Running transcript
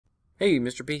Hey,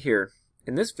 Mr. P here.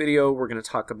 In this video, we're going to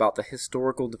talk about the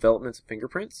historical developments of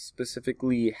fingerprints,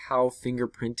 specifically how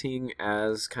fingerprinting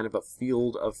as kind of a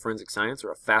field of forensic science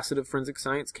or a facet of forensic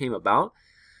science came about,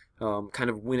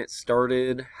 kind of when it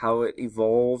started, how it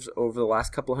evolved over the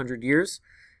last couple hundred years,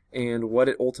 and what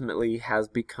it ultimately has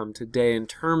become today in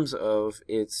terms of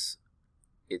its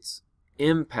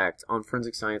impact on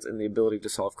forensic science and the ability to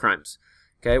solve crimes.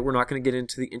 Okay, we're not going to get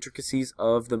into the intricacies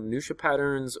of the minutia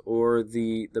patterns or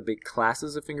the big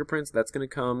classes of fingerprints. That's going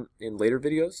to come in later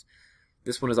videos.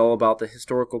 This one is all about the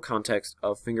historical context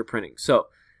of fingerprinting. So,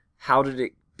 how did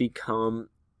it become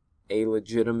a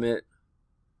legitimate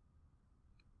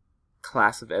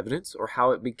class of evidence, or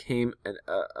how it became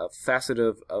a facet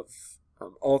of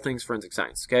all things forensic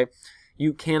science? Okay,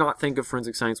 you cannot think of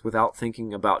forensic science without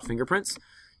thinking about fingerprints.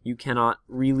 You cannot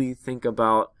really think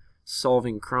about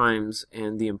solving crimes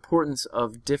and the importance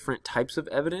of different types of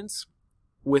evidence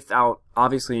without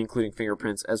obviously including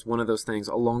fingerprints as one of those things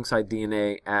alongside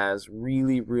DNA as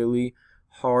really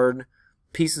hard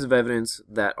pieces of evidence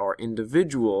that are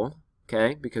individual,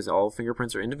 okay, because all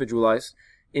fingerprints are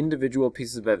individual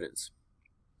pieces of evidence.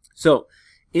 So,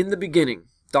 in the beginning,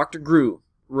 Dr. Grew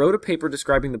wrote a paper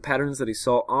describing the patterns that he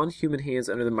saw on human hands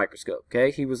under the microscope,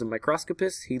 okay? He was a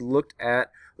microscopist. He looked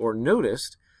at or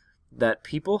noticed that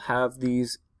people have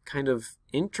these kind of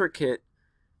intricate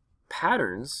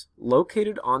patterns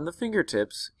located on the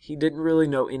fingertips. He didn't really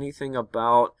know anything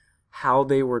about how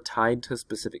they were tied to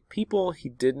specific people. He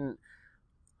didn't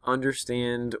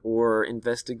understand or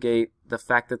investigate the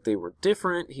fact that they were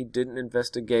different. He didn't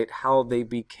investigate how they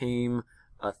became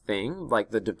a thing,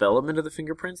 like the development of the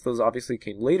fingerprints. Those obviously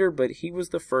came later, but he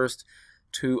was the first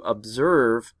to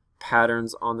observe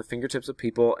patterns on the fingertips of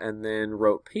people and then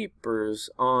wrote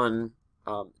papers on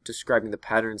describing the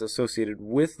patterns associated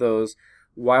with those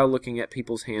while looking at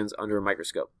people's hands under a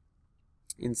microscope.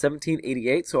 In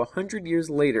 1788, so 100 years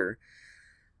later,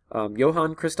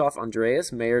 Johann Christoph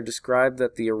Andreas Mayer described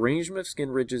that the arrangement of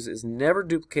skin ridges is never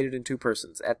duplicated in two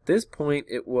persons. At this point,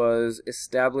 it was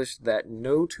established that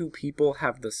no two people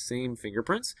have the same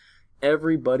fingerprints.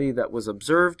 Everybody that was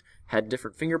observed had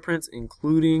different fingerprints,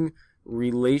 including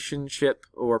relationship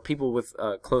or people with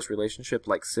close relationship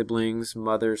like siblings,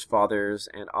 mothers, fathers,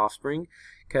 and offspring.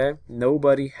 Okay,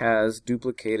 nobody has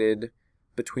duplicated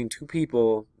between two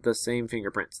people the same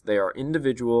fingerprints. They are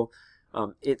individual.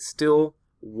 It still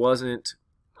wasn't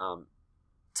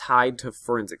tied to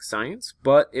forensic science,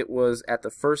 but it was at the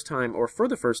first time, or for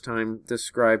the first time,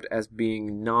 described as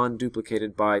being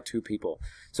non-duplicated by two people.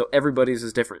 So everybody's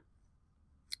is different.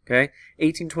 Okay,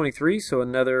 1823, so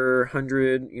another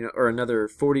 100, or another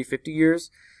 40, 50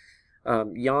 years.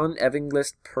 Jan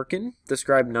Evangelist Perkin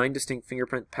described 9 distinct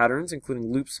fingerprint patterns,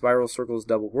 including loops, spirals, circles,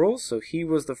 double whorls. So he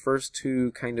was the first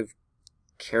to kind of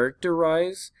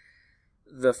characterize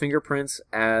the fingerprints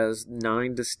as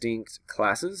 9 distinct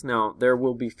classes. Now, there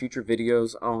will be future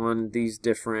videos on these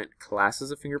different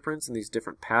classes of fingerprints and these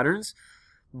different patterns,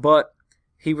 but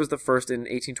he was the first in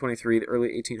 1823, the early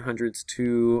 1800s,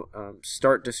 to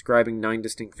start describing 9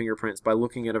 distinct fingerprints. By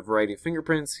looking at a variety of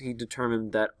fingerprints, he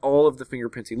determined that all of the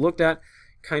fingerprints he looked at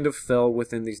kind of fell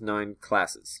within these 9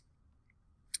 classes.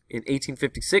 In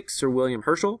 1856, Sir William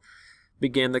Herschel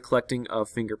began the collecting of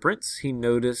fingerprints. He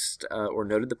noticed or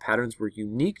noted the patterns were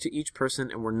unique to each person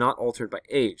and were not altered by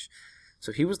age.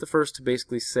 So he was the first to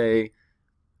basically say,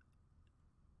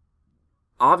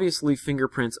 obviously,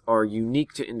 fingerprints are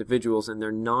unique to individuals and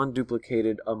they're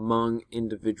non-duplicated among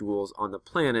individuals on the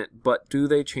planet, but do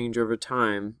they change over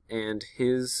time? And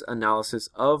his analysis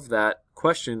of that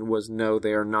question was no,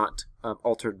 they are not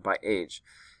altered by age.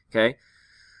 Okay?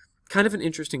 Kind of an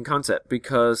interesting concept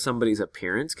because somebody's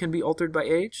appearance can be altered by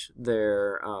age,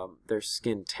 their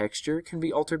skin texture can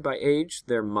be altered by age,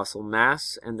 their muscle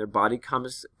mass and their body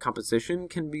composition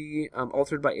can be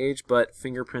altered by age, but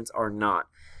fingerprints are not.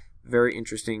 Very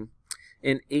interesting.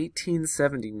 In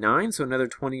 1879, so another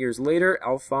 20 years later,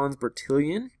 Alphonse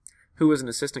Bertillon, who was an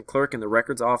assistant clerk in the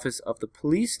records office of the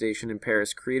police station in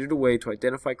Paris, created a way to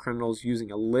identify criminals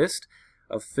using a list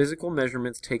of physical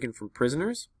measurements taken from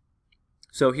prisoners.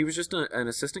 So he was just an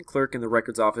assistant clerk in the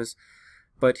records office,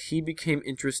 but he became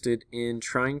interested in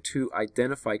trying to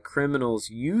identify criminals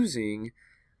using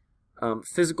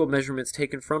physical measurements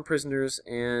taken from prisoners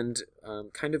and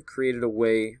kind of created a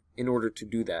way in order to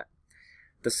do that.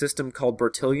 The system called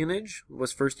Bertillonage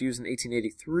was first used in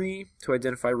 1883 to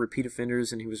identify repeat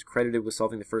offenders, and he was credited with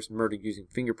solving the first murder using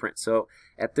fingerprints. So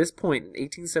at this point in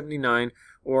 1879,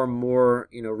 or more,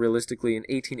 realistically in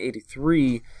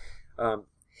 1883,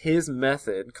 his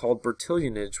method called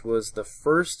Bertillonage was the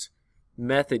first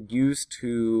method used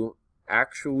to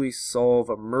actually solve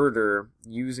a murder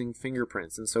using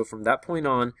fingerprints. And so from that point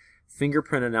on,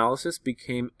 fingerprint analysis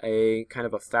became a kind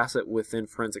of a facet within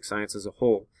forensic science as a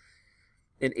whole.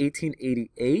 In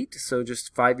 1888, so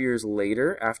just 5 years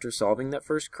later, after solving that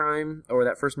first crime, or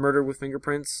that first murder with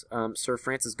fingerprints, Sir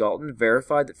Francis Galton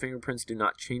verified that fingerprints do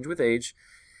not change with age,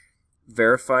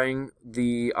 verifying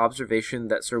the observation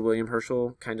that Sir William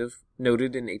Herschel kind of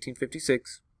noted in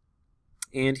 1856.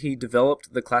 And he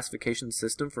developed the classification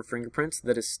system for fingerprints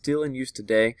that is still in use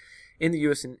today in the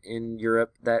US and in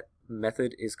Europe. That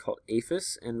method is called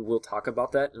APHIS, and we'll talk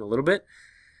about that in a little bit.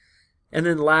 And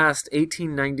then last,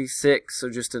 1896, so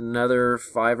just another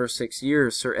 5 or 6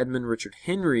 years, Sir Edmund Richard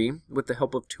Henry, with the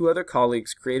help of 2 other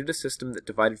colleagues, created a system that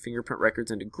divided fingerprint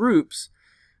records into groups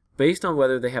based on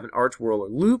whether they have an arch, whorl, or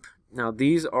loop. Now,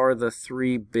 these are the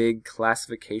 3 big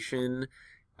classification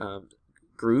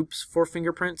groups for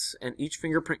fingerprints, and each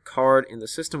fingerprint card in the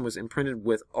system was imprinted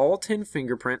with all 10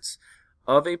 fingerprints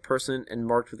of a person and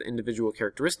marked with individual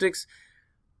characteristics.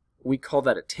 We call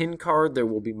that a 10 card. There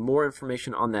will be more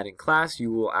information on that in class.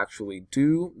 You will actually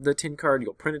do the 10 card,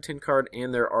 you'll print a 10 card,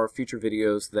 and there are future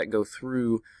videos that go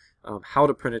through how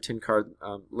to print a 10 card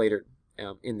later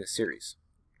in this series.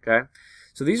 Okay,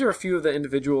 so these are a few of the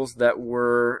individuals that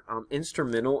were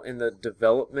instrumental in the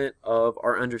development of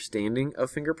our understanding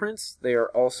of fingerprints. They are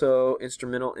also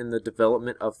instrumental in the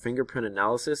development of fingerprint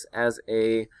analysis as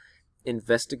a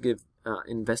investigative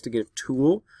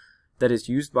tool that is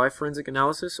used by forensic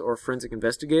analysis or forensic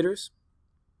investigators.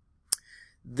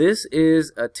 This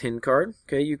is a 10 card.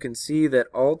 Okay, you can see that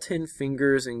all 10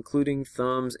 fingers, including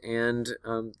thumbs and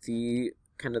the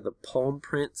kind of the palm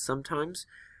print sometimes,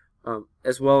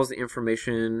 as well as the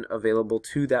information available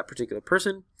to that particular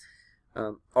person,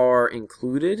 are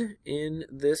included in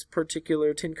this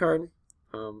particular 10 card.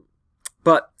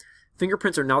 But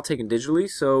fingerprints are now taken digitally,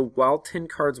 so while 10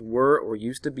 cards were or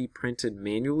used to be printed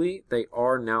manually, they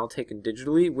are now taken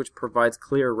digitally, which provides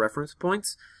clear reference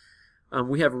points.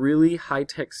 We have really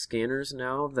high-tech scanners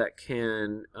now that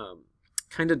can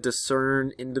kind of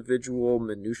discern individual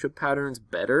minutia patterns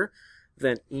better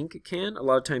than ink can. A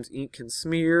lot of times ink can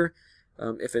smear.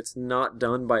 If it's not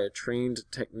done by a trained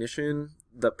technician,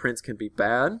 the prints can be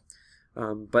bad.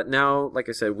 But now, like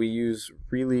I said, we use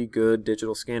really good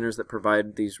digital scanners that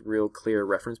provide these real clear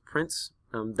reference prints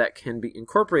that can be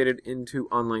incorporated into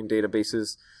online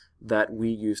databases that we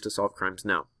use to solve crimes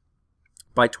now.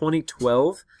 By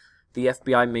 2012, the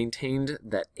FBI maintained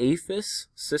that APHIS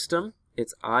system,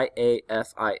 it's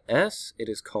I-A-F-I-S, it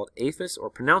is called APHIS or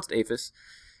pronounced APHIS,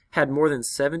 had more than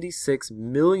 76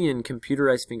 million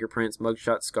computerized fingerprints,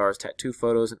 mugshots, scars, tattoo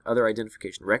photos, and other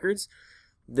identification records.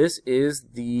 This is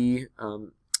the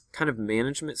kind of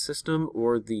management system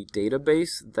or the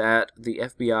database that the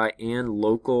FBI and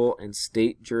local and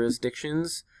state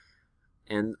jurisdictions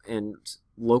and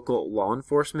local law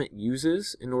enforcement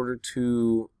uses in order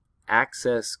to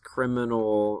access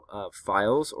criminal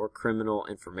files or criminal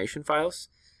information files,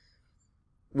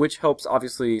 which helps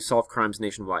obviously solve crimes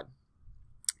nationwide.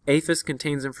 APHIS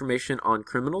contains information on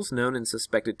criminals, known and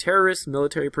suspected terrorists,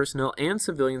 military personnel, and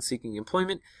civilians seeking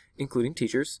employment, including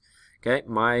teachers. Okay,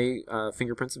 my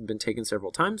fingerprints have been taken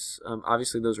several times.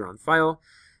 Obviously, those are on file.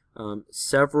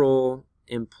 Several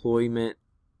employment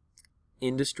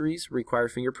industries require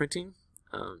fingerprinting.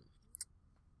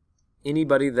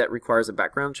 Anybody that requires a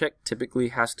background check typically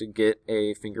has to get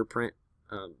a fingerprint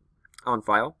on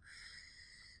file.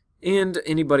 And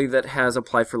anybody that has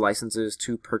applied for licenses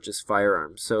to purchase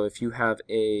firearms. So if you have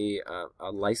a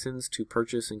license to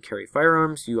purchase and carry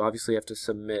firearms, you obviously have to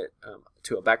submit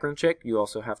to a background check. You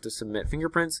also have to submit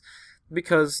fingerprints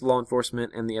because law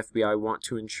enforcement and the FBI want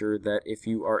to ensure that if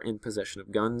you are in possession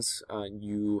of guns,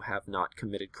 you have not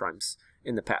committed crimes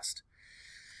in the past.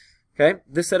 Okay,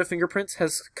 this set of fingerprints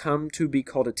has come to be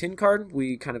called a 10 card.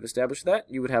 We kind of established that.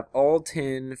 You would have all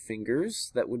 10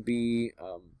 fingers that would be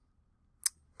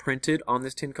printed on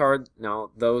this 10 card. Now,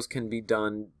 those can be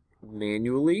done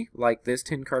manually, like this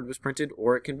 10 card was printed,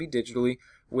 or it can be digitally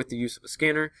with the use of a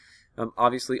scanner.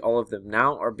 Obviously, all of them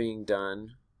now are being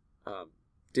done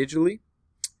digitally.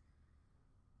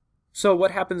 So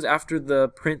what happens after the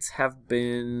prints have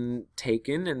been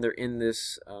taken and they're in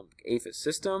this APHIS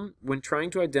system? When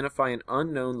trying to identify an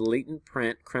unknown latent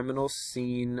print, criminal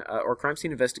scene or crime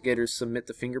scene investigators submit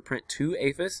the fingerprint to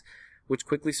APHIS, which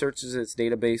quickly searches its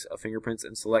database of fingerprints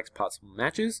and selects possible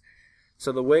matches.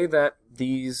 So the way that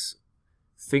these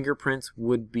fingerprints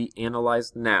would be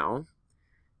analyzed now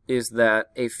is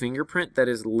that a fingerprint that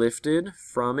is lifted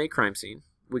from a crime scene,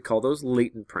 we call those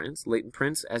latent prints. Latent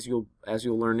prints, as you'll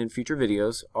learn in future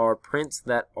videos, are prints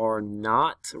that are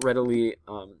not readily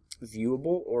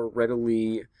viewable or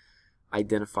readily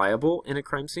identifiable in a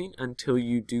crime scene until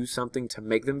you do something to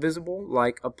make them visible,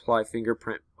 like apply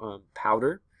fingerprint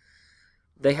powder.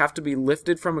 They have to be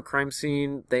lifted from a crime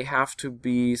scene. They have to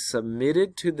be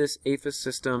submitted to this APHIS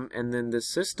system, and then the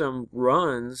system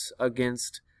runs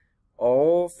against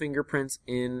all fingerprints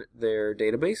in their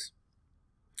database.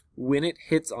 When it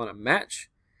hits on a match,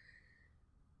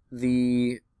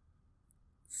 the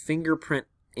fingerprint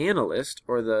analyst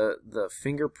or the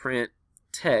fingerprint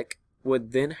tech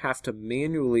would then have to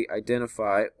manually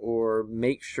identify or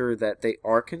make sure that they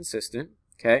are consistent.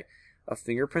 Okay, a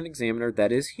fingerprint examiner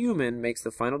that is human makes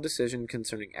the final decision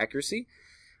concerning accuracy.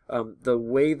 The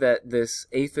way that this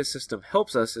APHIS system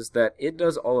helps us is that it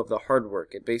does all of the hard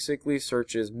work. It basically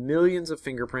searches millions of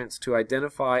fingerprints to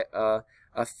identify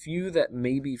a few that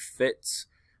maybe fits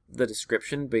the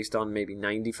description based on maybe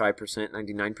 95%,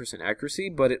 99% accuracy,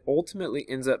 but it ultimately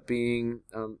ends up being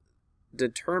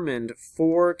determined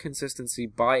for consistency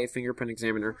by a fingerprint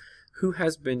examiner who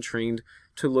has been trained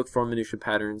to look for minutia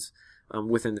patterns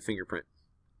within the fingerprint.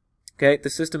 Okay, the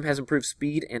system has improved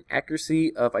speed and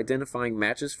accuracy of identifying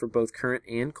matches for both current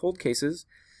and cold cases.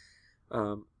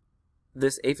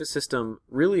 This APHIS system,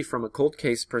 really from a cold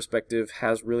case perspective,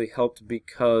 has really helped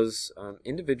because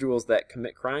individuals that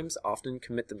commit crimes often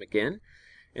commit them again.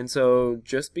 And so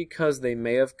just because they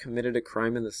may have committed a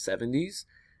crime in the 70s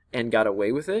and got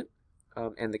away with it,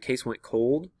 and the case went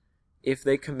cold, if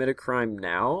they commit a crime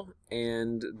now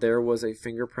and there was a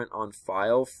fingerprint on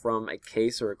file from a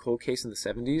case or a cold case in the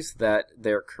 70s that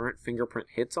their current fingerprint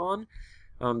hits on,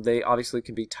 they obviously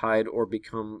can be tied or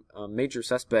become major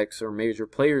suspects or major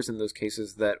players in those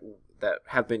cases that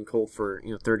have been cold for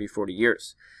 30, 40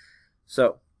 years.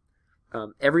 So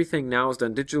everything now is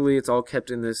done digitally. It's all kept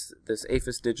in this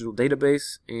APHIS digital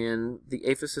database, and the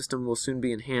APHIS system will soon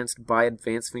be enhanced by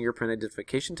advanced fingerprint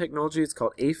identification technology. It's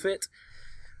called AFIT.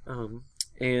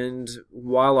 And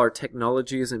while our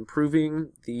technology is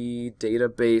improving, the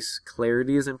database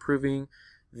clarity is improving.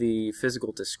 The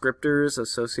physical descriptors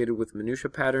associated with minutia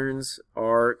patterns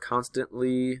are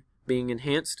constantly being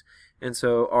enhanced, and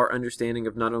so our understanding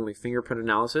of not only fingerprint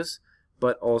analysis,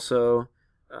 but also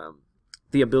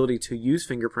the ability to use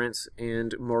fingerprints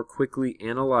and more quickly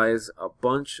analyze a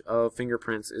bunch of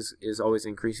fingerprints is always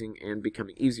increasing and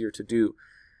becoming easier to do.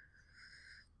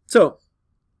 So,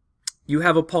 you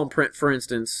have a palm print, for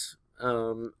instance,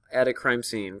 at a crime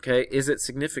scene, okay? Is it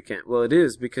significant? Well, it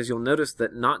is, because you'll notice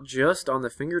that not just on the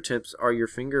fingertips are your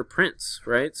fingerprints,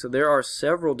 right? So there are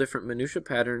several different minutia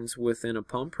patterns within a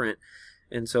palm print.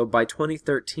 And so by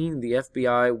 2013, the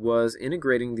FBI was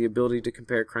integrating the ability to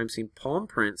compare crime scene palm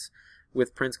prints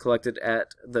with prints collected at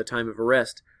the time of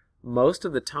arrest. Most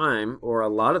of the time, or a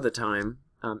lot of the time,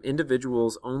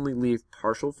 individuals only leave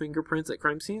partial fingerprints at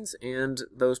crime scenes, and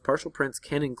those partial prints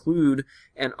can include,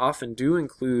 and often do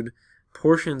include,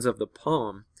 portions of the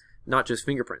palm, not just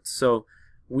fingerprints. So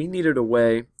we needed a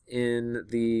way in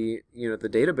the the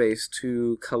database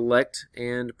to collect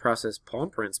and process palm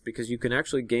prints, because you can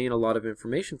actually gain a lot of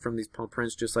information from these palm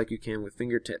prints just like you can with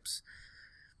fingertips.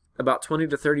 About 20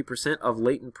 to 30% of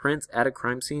latent prints at a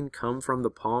crime scene come from the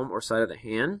palm or side of the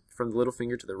hand, from the little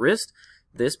finger to the wrist.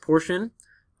 This portion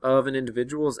of an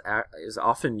individual is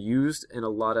often used in a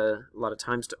lot of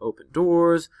times to open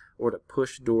doors, or to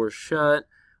push doors shut,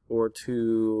 or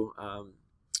to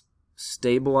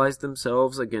stabilize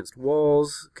themselves against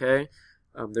walls. Okay,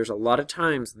 there's a lot of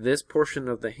times this portion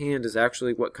of the hand is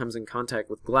actually what comes in contact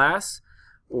with glass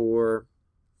or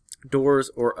doors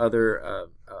or other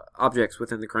objects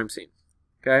within the crime scene.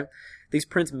 Okay, these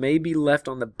prints may be left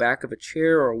on the back of a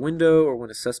chair or a window, or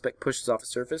when a suspect pushes off a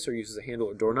surface or uses a handle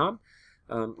or doorknob.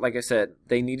 Like I said,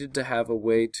 they needed to have a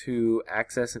way to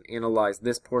access and analyze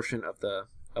this portion of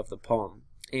the palm,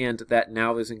 and that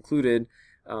now is included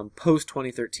post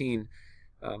 2013.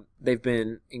 They've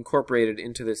been incorporated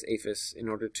into this APHIS in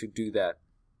order to do that.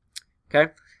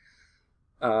 Okay,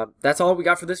 that's all we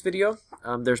got for this video.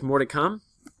 There's more to come.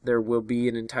 There will be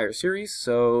an entire series,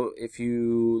 so if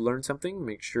you learn something,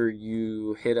 make sure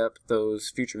you hit up those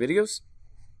future videos.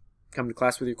 Come to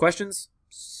class with your questions.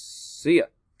 See ya.